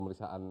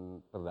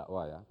pemeriksaan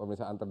terdakwa ya.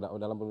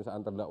 Dalam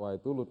pemeriksaan terdakwa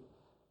itu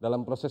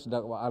dalam proses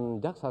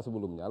dakwaan jaksa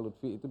sebelumnya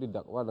Lutfi itu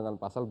didakwa dengan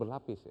pasal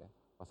berlapis ya.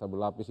 Pasal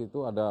berlapis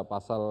itu ada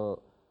pasal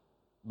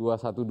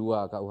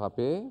 212 KUHP,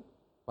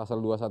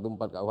 pasal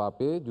 214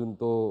 KUHP,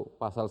 junto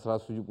pasal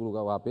 170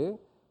 KUHP,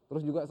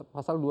 terus juga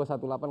pasal 218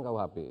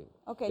 KUHP.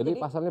 Oke, jadi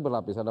pasalnya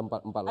berlapis, ada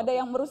empat lapis. Ada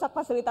yang merusak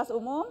fasilitas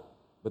umum,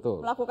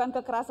 betul, melakukan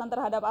kekerasan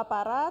terhadap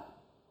aparat,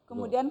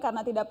 kemudian betul,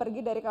 karena tidak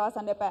pergi dari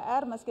kawasan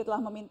DPR meski telah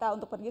meminta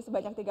untuk pergi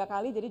sebanyak 3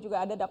 kali, jadi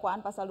juga ada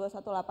dakwaan pasal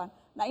 218.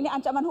 Nah, ini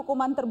ancaman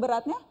hukuman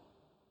terberatnya?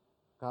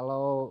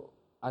 Kalau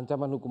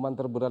ancaman hukuman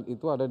terberat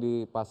itu ada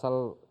di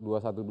pasal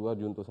 212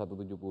 junto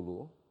 170.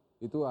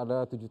 Itu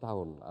ada 7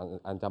 tahun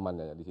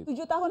ancamannya ya di situ.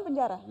 7 tahun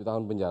penjara? 7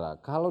 tahun penjara.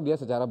 Kalau dia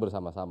secara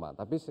bersama-sama.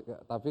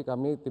 Tapi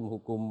kami tim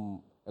hukum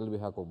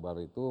LBH Kobar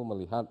itu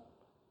melihat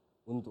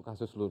untuk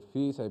kasus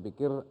Lutfi saya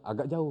pikir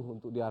agak jauh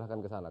untuk diarahkan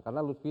ke sana.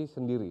 Karena Lutfi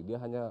sendiri, dia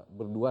hanya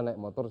berdua naik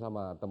motor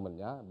sama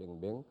temennya,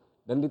 Beng-Beng.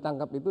 Dan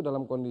ditangkap itu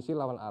dalam kondisi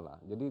lawan arah.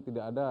 Jadi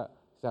tidak ada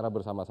secara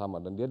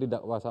bersama-sama. Dan dia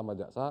didakwa sama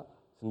jaksa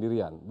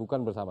sendirian,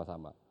 bukan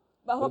bersama-sama.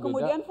 Bahwa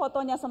kemudian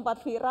fotonya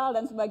sempat viral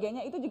dan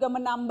sebagainya, itu juga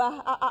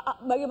menambah,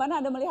 bagaimana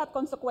Anda melihat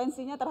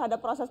konsekuensinya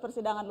terhadap proses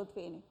persidangan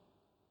Lutfi ini?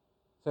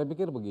 Saya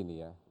pikir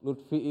begini ya,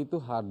 Lutfi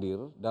itu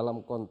hadir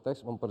dalam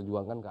konteks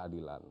memperjuangkan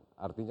keadilan.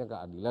 Artinya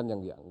keadilan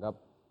yang dianggap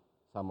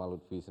sama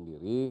Lutfi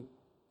sendiri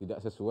tidak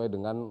sesuai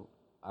dengan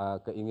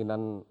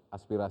keinginan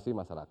aspirasi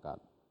masyarakat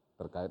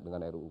terkait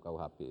dengan RUU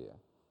KUHP ya.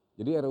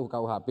 Jadi RUU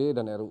KUHP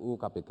dan RUU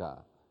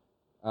KPK.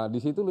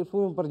 Di situ Lutfi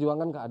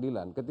memperjuangkan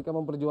keadilan. Ketika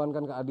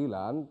memperjuangkan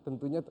keadilan,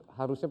 tentunya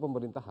harusnya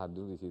pemerintah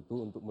hadir di situ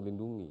untuk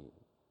melindungi,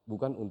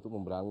 bukan untuk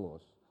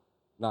memberangus.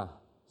 Nah,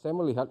 saya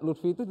melihat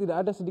Lutfi itu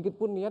tidak ada sedikit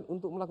pun niat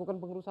untuk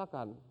melakukan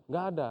pengerusakan,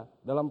 nggak ada.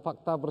 Dalam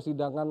fakta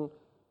persidangan,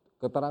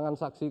 keterangan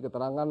saksi,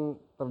 keterangan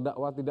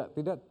terdakwa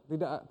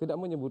tidak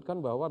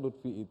menyebutkan bahwa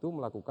Lutfi itu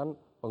melakukan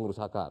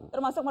pengerusakan.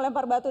 Termasuk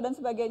melempar batu dan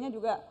sebagainya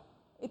juga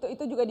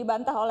itu juga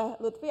dibantah oleh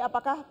Lutfi.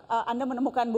 Apakah Anda menemukan